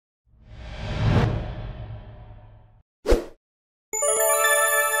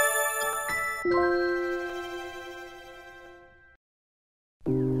Hi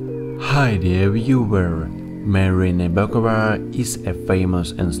dear viewer, Mary Nabokova is a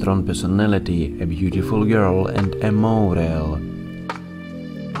famous and strong personality, a beautiful girl and a model.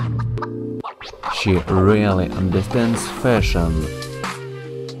 She really understands fashion.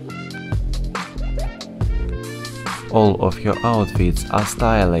 All of her outfits are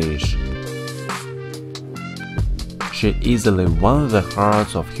stylish. She easily won the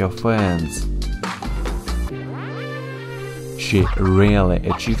hearts of her fans. She really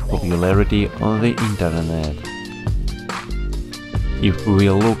achieved popularity on the internet. If we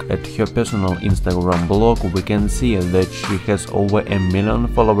look at her personal Instagram blog, we can see that she has over 1 million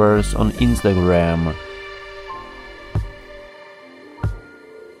followers on Instagram.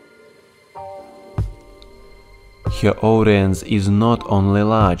 Her audience is not only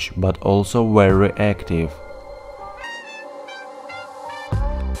large, but also very active.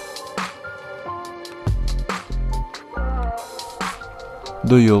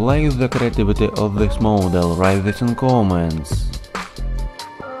 Do you like the creativity of this model? Write this in comments.